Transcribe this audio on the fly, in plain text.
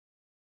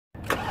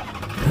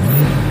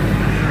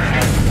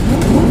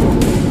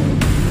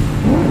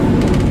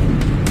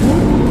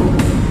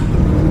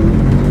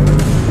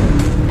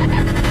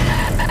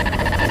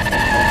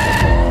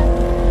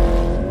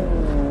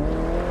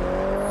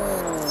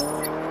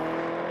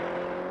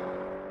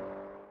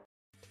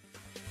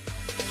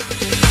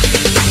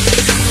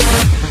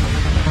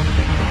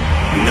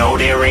No,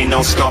 there ain't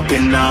no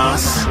stopping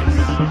us.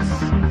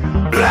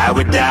 Fly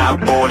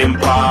without boarding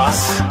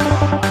pass.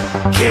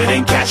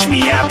 Couldn't catch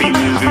me, I'll be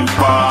moving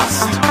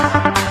fast.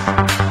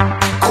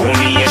 Call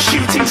me a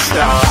shooting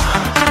star.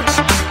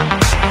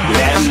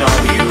 Let 'em know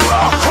who you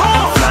are.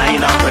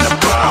 Flying up in a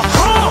bar.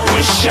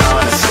 Wish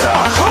on a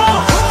star.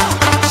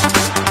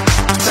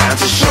 Time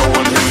to show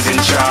 'em who's in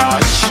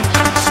charge.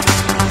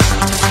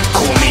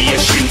 Call me a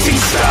shooting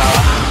star.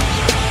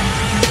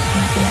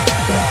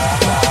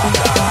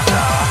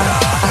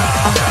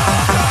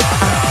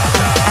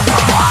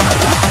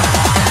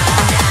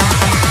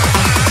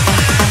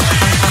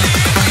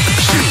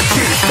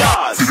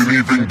 Didn't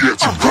even get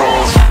to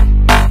cross.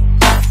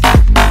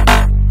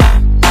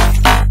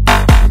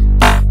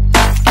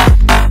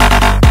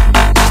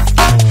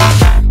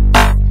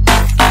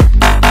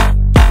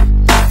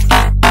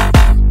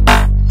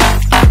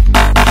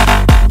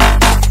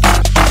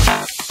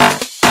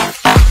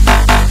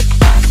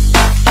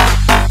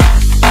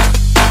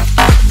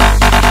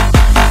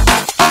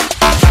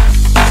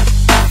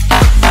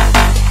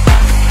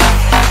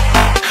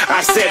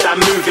 I said I'm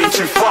moving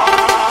too far.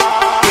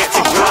 Get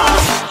to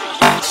glass.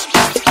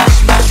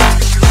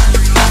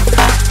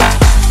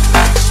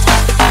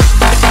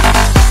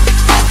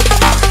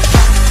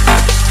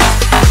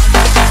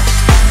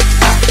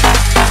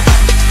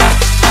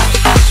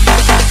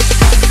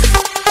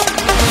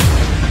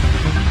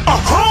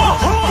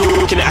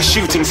 Looking at a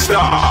shooting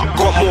star.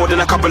 Got more than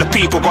a couple of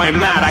people going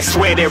mad. I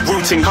swear they're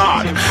rooting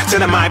hard.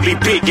 Said I might be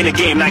big in the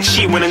game, like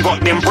she went and got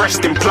them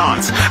breast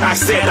implants. I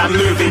said I'm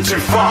moving too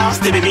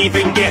fast, didn't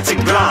even get to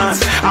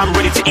glance. I'm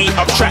ready to eat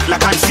up track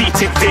like I'm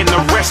seated in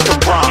a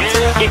restaurant.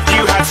 If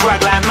you had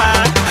swag like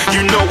mine,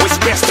 you know it's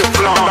best to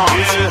flaunt.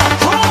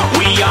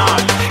 We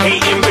aren't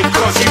hating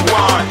because you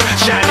aren't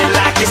shining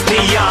like it's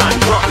neon,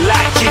 rock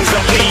like kings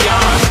of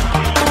Leon.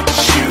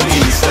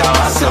 Shooting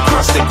stars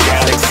across the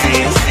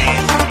galaxy.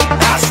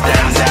 I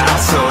stand out,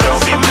 so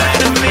don't be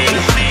mad at me.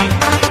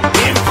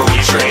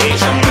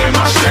 Infiltrate, I'm with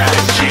my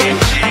strategy.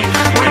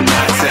 When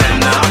I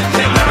turn up,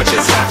 then I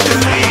just have to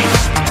leave.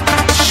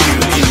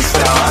 Shooting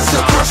stars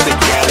across the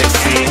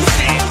galaxy.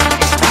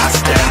 I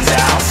stand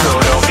out, so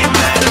don't be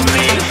mad at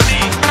me.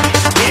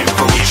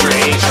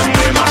 Infiltrate, I'm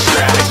with my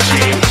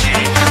strategy.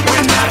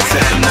 When I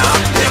turn up,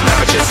 then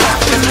I just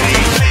have to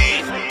leave.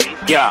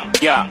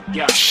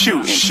 Yeah,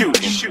 shooting. Yeah,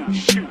 shooting.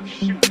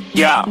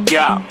 Yeah,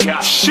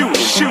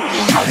 shooting.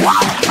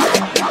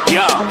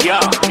 Yeah,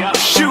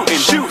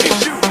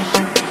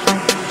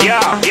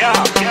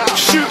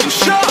 shooting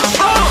shots.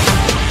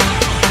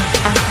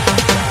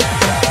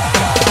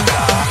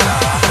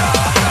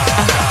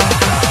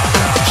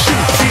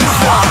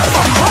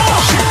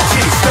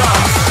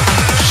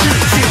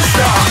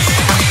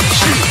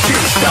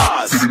 Shooting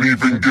stars. Didn't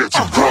even get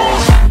to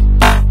cross.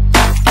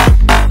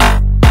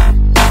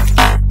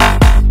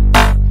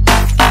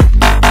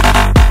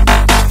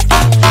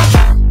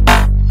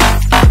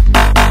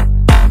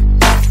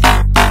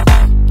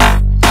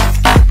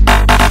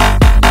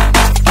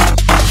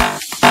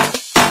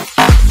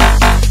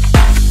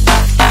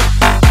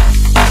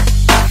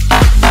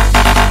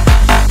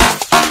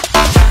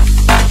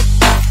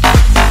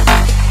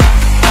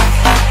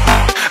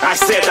 I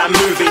said I'm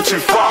moving too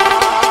far.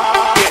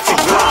 Get to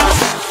glass.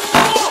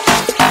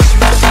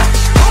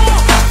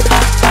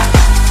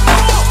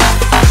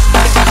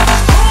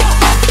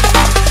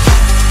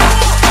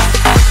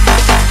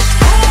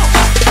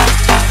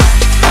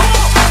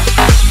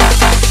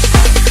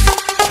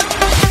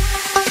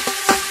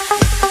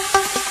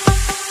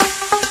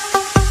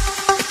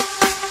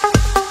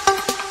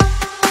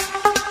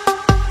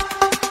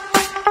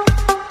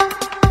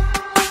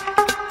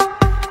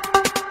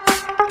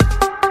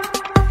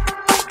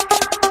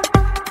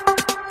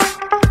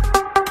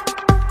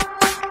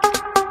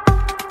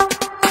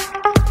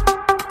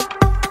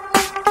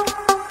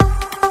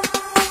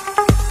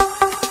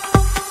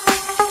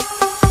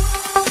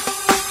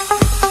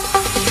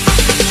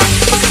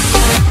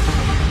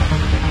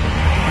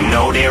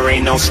 No, there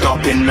ain't no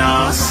stopping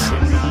us.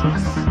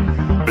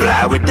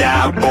 Fly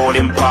without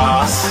boarding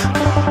pass.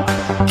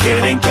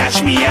 Couldn't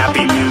catch me, I'll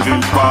be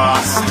moving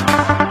fast.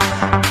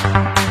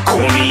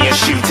 Call me a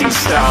shooting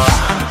star.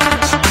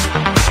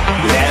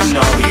 Let 'em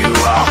know who you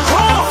are.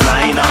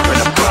 Flying up in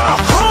a bar.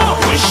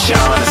 Wish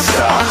on a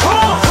star.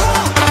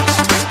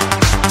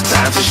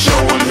 Time to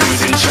show 'em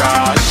who's in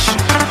charge.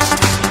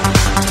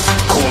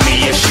 Call me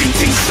a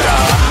shooting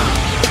star.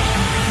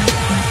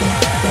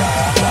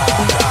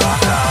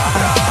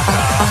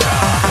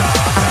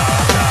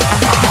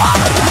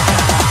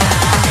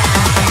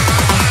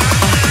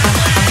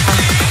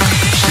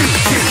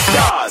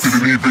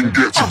 Didn't even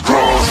get to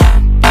cross.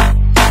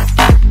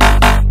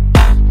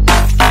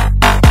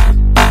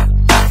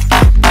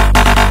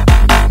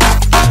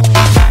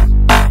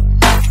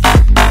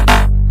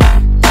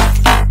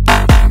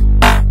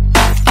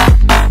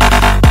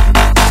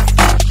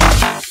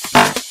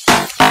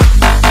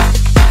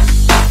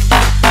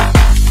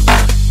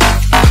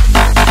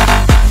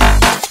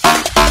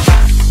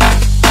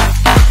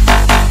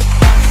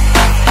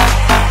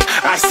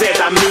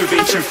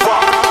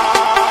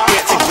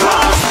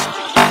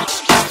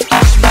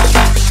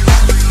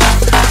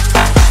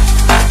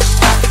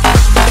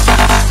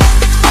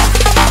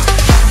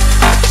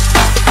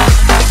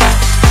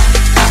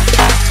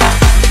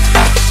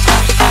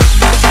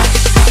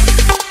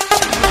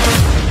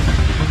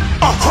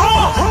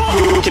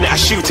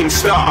 shooting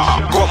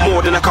star. Got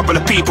more than a couple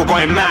of people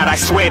going mad, I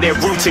swear they're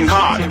rooting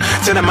hard.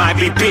 Tell them I'd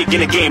be big in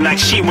the game like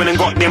she went and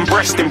got them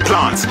breast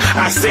implants.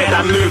 I said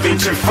I'm moving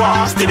too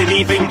fast, didn't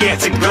even get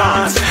to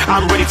glance.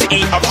 I'm ready to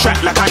eat up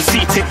track like I'm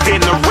seated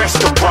in a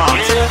restaurant.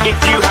 If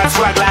you had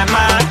swag like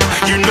mine,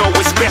 you know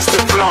it's best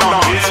to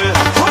flaunt.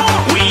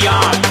 We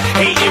aren't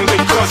hating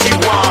because you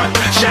want,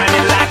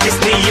 shining like it's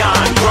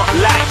neon, rock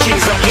like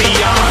kings of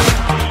Leon.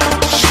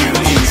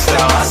 Shooting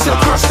stars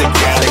across the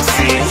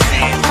galaxy,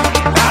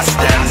 I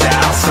stand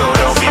out so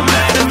don't be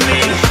mad at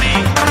me.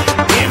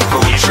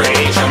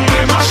 Infiltrate, I'm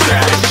with my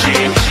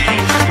strategy.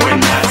 When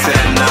I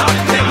turn up,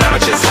 then I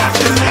just have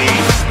to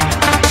leave.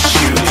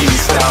 Shooting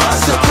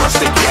stars across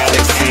the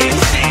galaxy,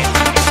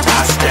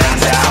 I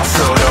stand out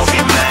so don't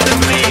be mad at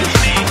me.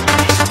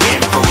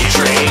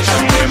 Infiltrate,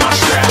 I'm with my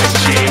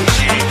strategy.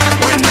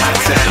 When I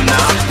turn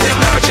up, then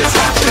I just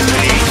have to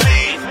leave.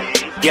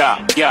 Yeah,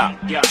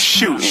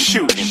 shooting.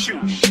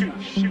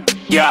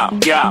 Yeah,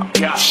 shooting.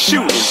 Yeah,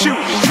 shooting. Yeah,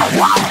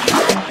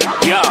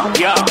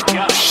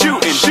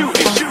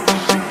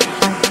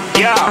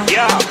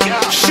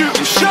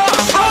 shooting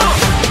shots.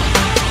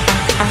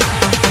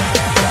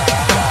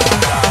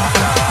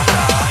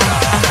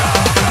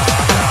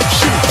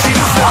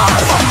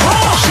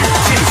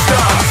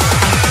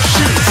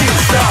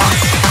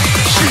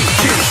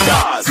 Shooting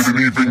stars.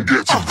 Didn't even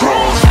get to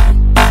cross.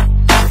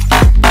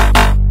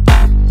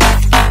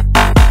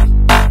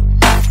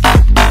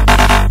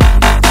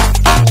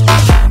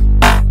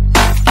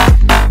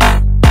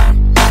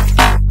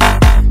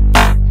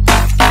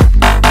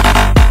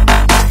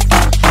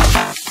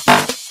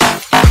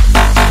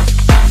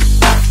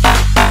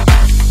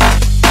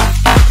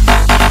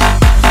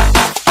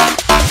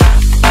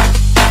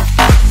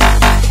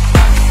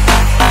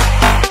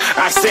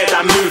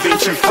 I'm moving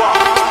too far,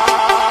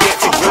 get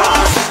to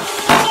glass.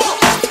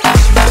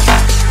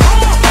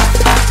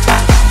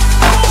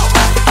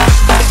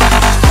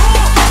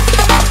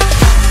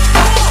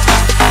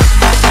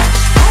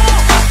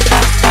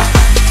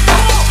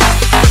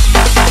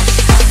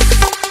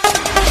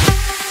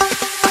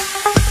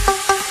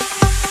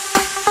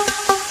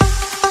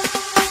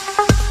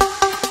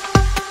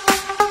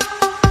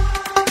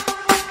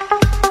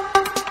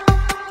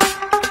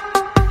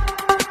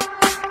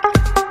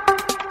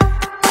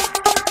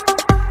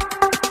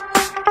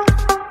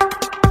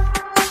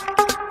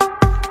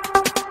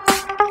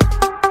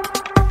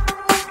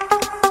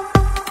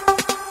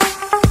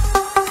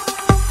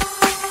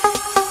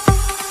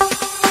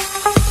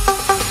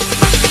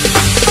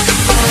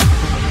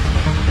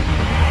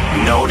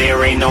 No,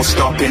 there ain't no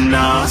stopping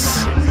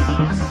us.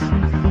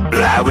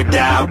 Fly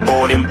without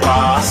boarding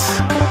pass.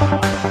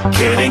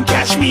 Couldn't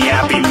catch me,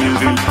 I be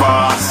moving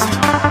fast.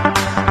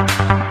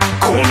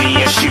 Call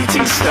me a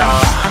shooting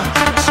star.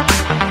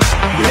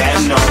 Let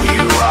them know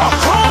you are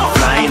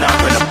flying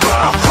up in a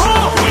bar.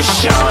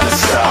 Wish on a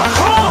star.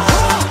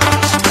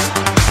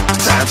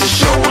 Time to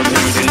show them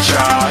who's in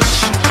charge.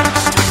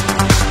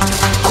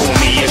 Call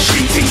me a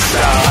shooting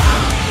star.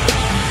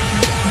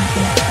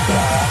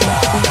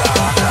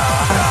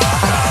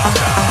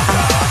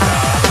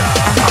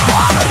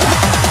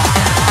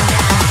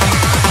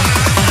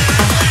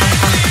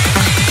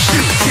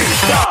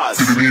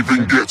 Didn't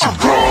even get to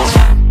cross.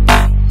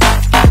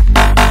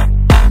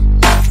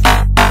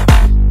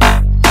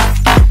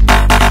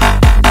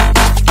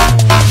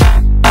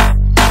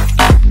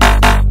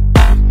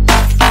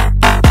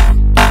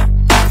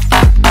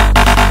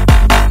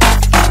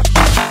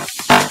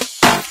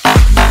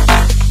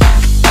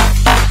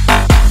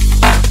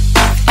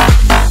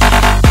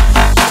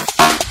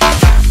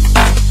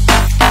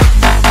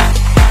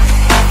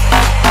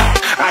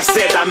 I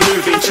said I'm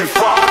moving too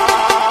far,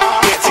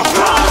 get to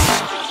glass.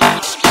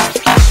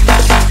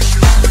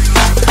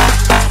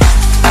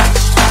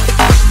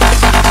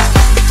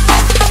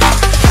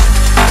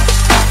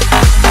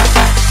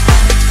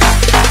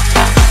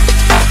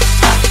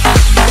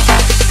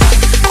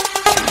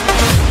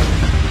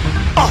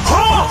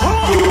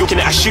 Looking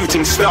at a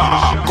shooting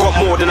star. Got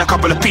more than a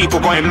couple of people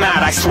going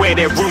mad, I swear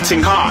they're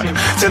rooting hard.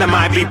 Tell them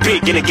I'd be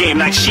big in the game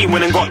like she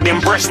went and got them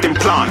breast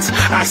implants.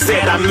 I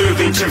said I'm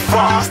moving too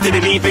fast,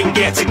 didn't even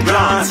get to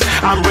glance.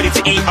 I'm ready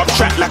to eat up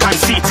track like I'm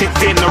seated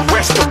in a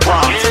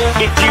restaurant.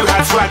 If you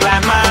had swag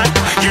like mine,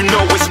 you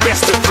know it's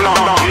best to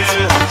flaunt.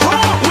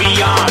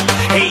 We aren't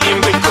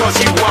hating because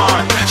you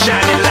want,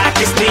 shining like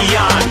it's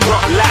neon,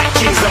 rock like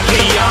kings of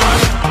Leon.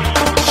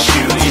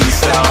 Shooting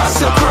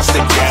stars across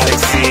the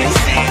galaxy,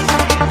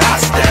 I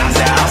stand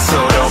out, so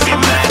don't be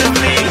mad at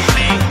me.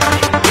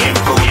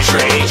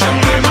 Infiltrate, I'm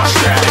with my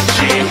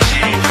strategy.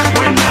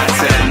 When I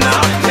turn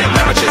up, then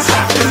I just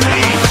have to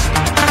leave.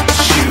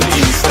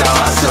 Shooting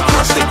stars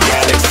across the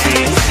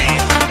galaxy,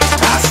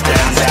 I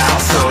stand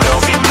out, so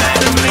don't be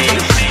mad at me.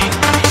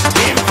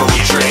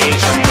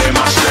 Infiltrate, I'm with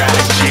my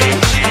strategy.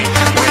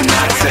 When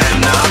I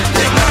turn up,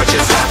 then I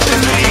just have to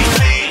leave.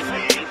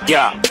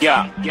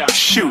 Yeah,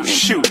 shooting. Yeah,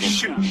 shooting.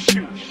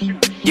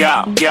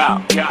 Yeah,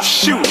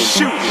 shooting.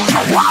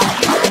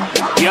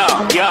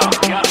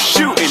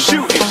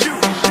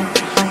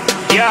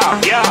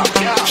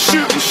 Yeah,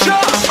 shooting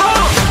shots.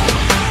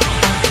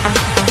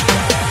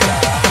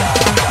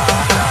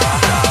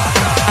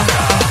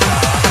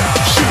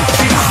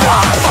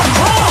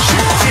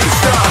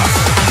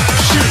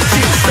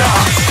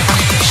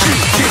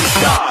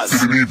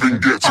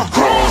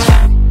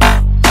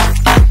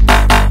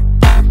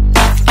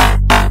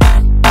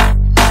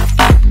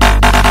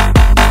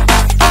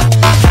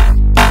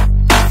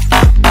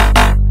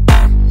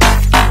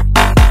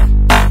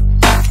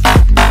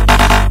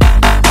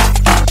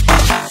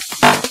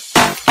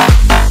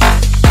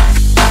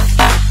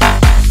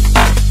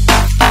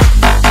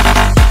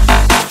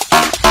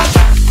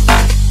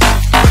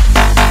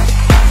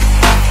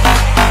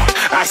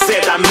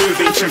 said I'm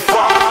moving too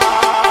far.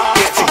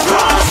 Get to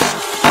glass.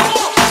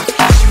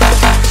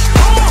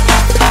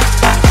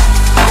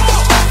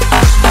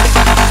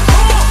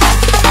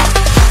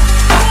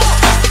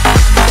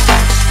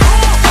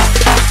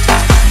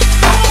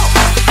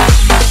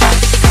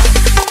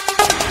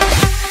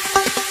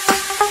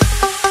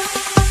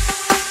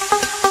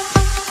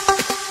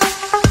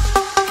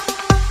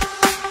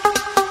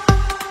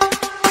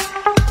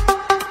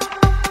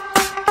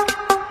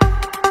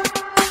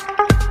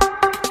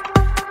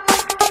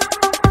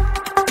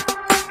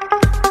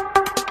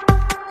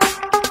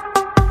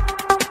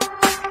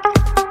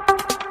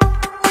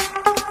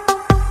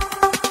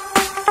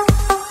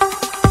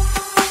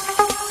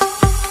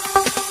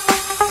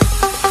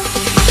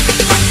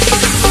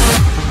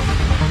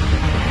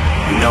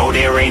 No,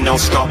 there ain't no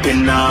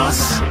stopping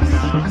us.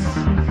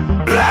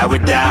 Fly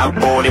without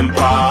boarding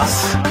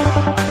pass.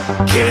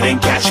 Couldn't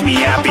catch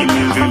me, I be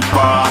moving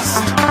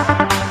fast.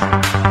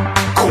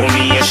 Call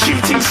me a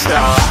shooting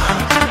star.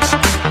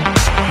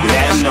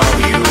 Let 'em know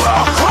who you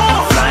are.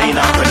 Flying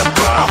up in a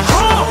bar.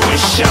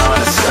 Wish on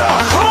a star.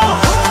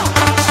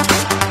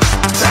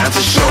 Time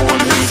to show 'em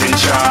who's in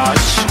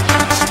charge.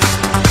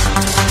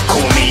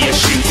 Call me a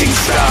shooting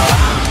star.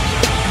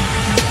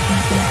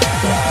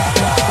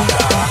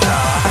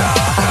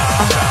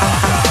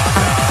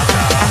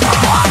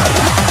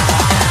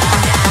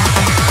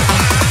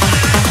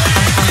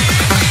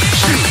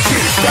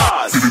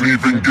 Didn't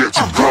even get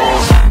to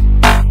cross.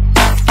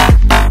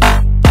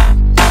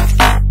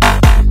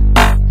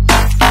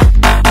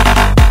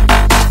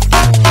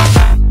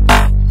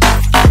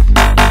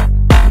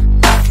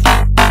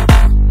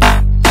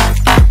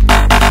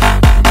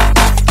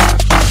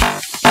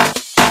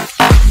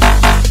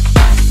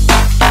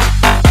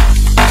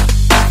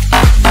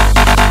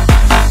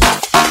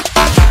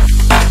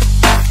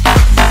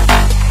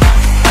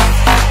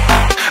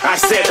 I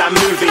said I'm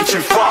moving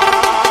too far.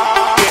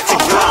 Get to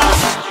glass.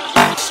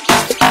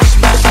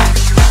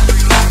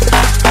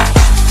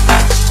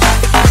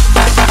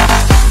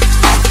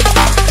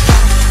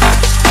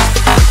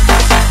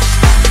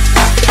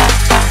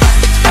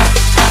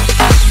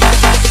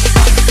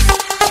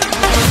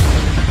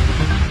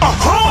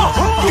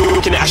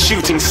 Looking at a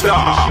shooting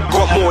star.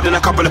 Got more than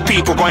a couple of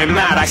people going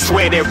mad, I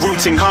swear they're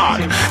rooting hard.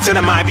 Tell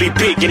them I be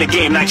big in the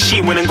game like she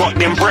went and got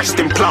them breast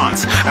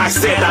implants. I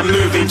said I'm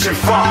moving too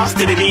fast,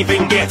 didn't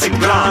even get to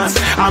glance.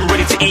 I'm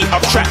ready to eat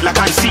up track like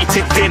I'm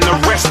seated in a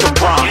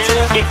restaurant.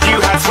 If you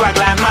had swag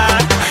like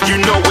mine, you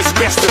know it's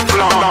best to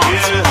flaunt.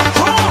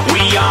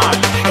 We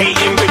aren't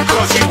hating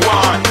because you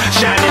aren't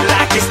shining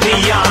like it's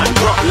neon,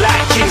 rock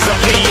like kings of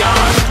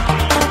Leon.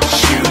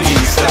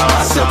 Shooting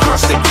stars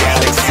across the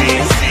galaxy.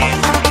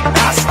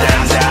 I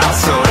stand out,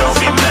 so don't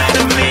be mad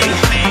at me.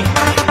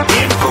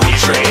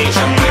 Infiltrate,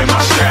 I'm with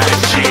my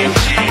strategy.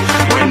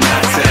 When I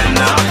turn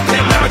up,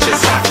 then I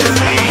just have to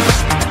leave.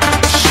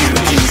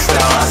 Shooting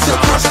stars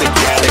across the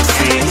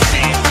galaxy.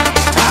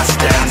 I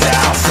stand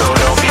out, so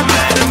don't be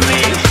mad at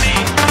me.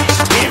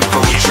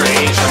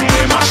 Infiltrate, I'm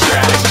with my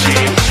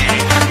strategy.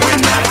 When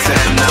I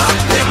turn up,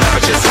 then I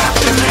just have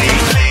to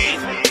leave.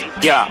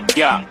 Yeah,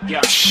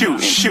 shoot,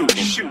 yeah, shoot,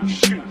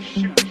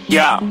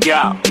 yeah,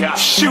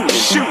 shooting,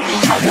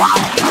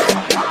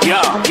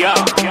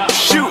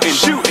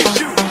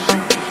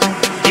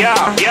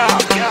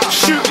 yeah,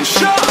 shooting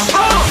shots.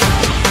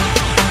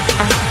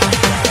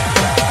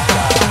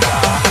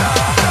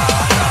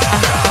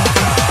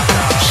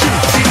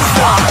 Shooting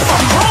stars,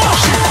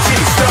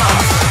 shooting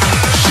stars,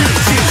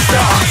 shooting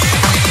stars,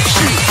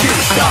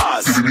 shooting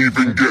stars. Didn't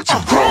even get to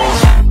cross.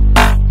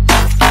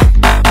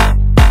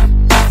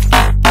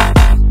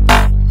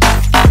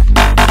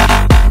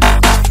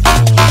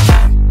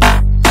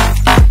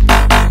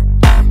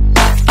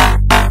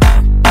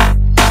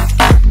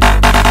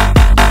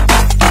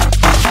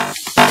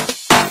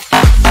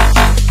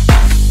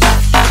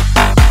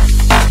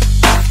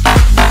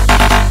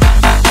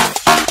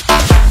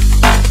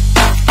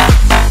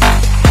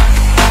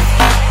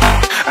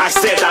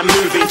 I'm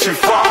moving too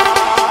far.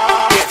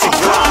 Get to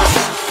glass.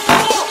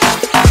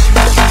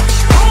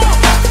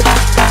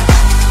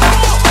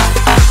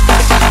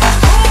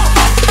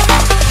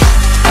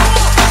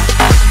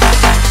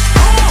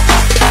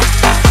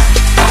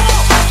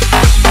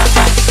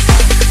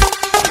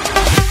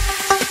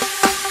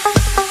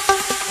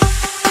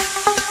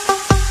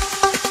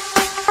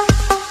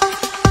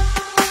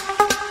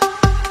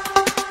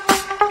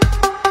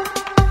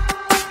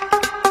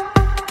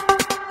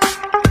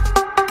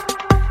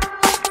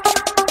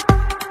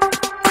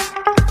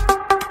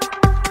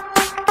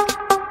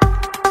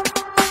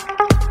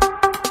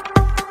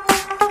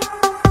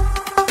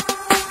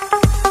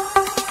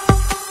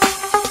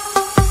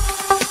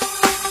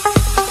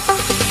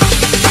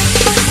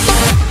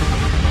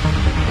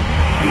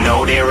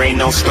 There ain't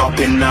no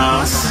stopping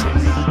us.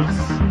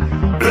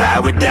 Fly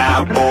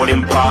without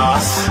boarding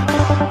pass.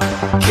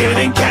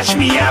 Couldn't catch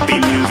me, I be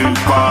moving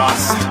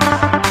fast.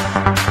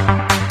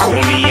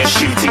 Call me a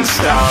shooting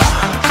star.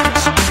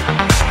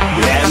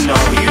 Let 'em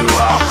know who you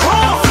are.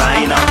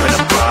 Flying up in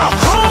a bar.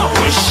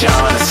 Wish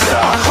on a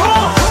star.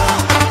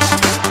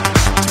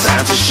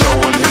 Time to show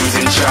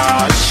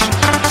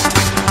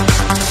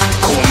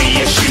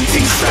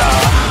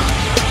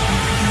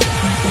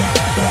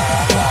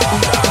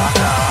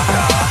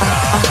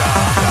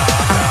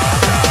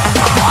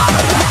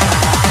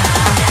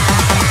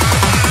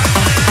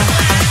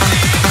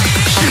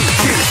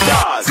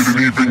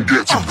even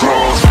get to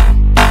cross.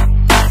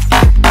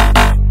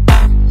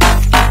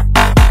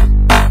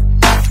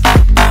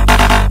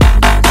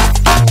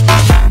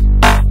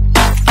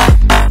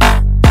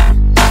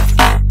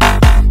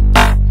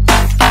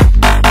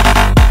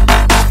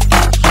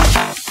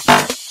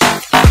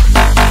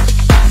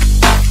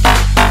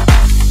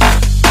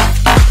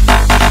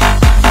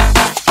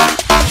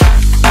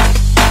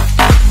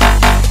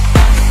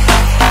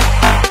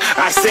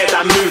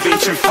 I'm moving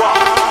too far.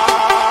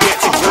 Get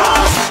to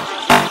glass.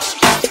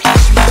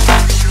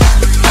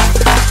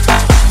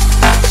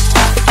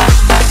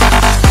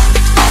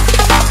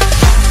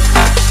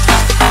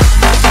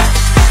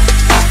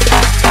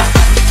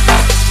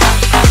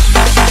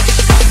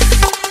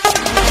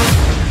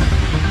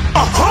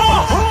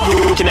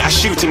 Looking at a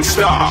shooting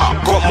star.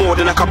 Got more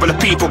than a couple of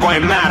people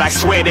going mad. I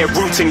swear they're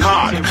rooting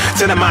hard.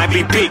 Tell them I'd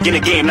be big in the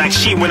game like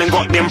she went and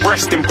got them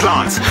breast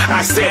implants.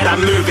 I said I'm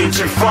moving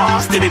too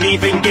fast, didn't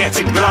even get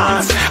to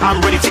glance.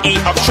 I'm ready to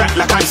eat up track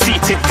like I'm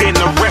seated in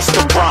a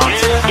restaurant.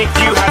 If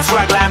you had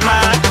swag like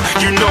mine,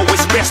 you know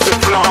it's best to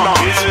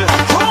flaunt.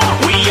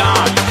 We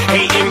aren't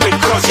hating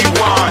because you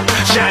aren't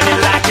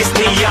shining like it's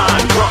neon,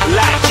 rock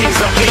like kings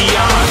of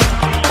Leon.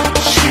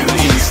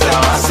 Shooting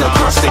stars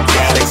across the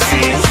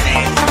galaxy.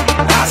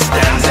 I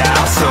stand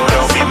out, so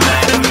don't be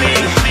mad at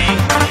me.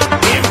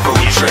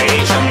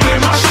 Infiltrate, I'm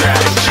with my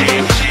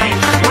strategy.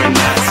 When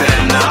I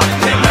turn up,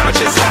 then never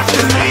just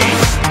after me.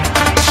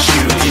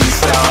 Shooting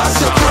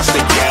stars across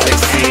the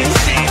galaxy.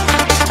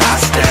 I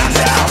stand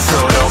out, so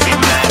don't be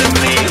mad at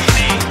me.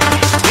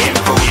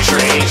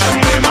 Infiltrate, I'm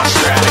with my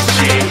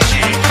strategy.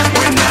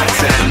 When I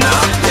turn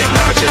up, then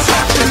never just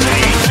after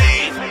me.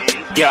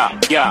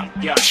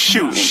 Yeah,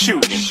 shoot,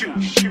 shoot.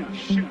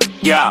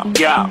 Yeah, shoot,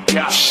 shoot.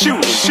 Yeah,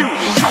 shooting, shooting.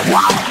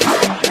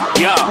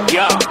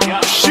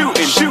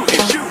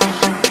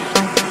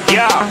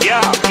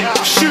 Yeah,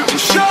 shooting,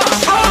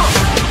 shooting.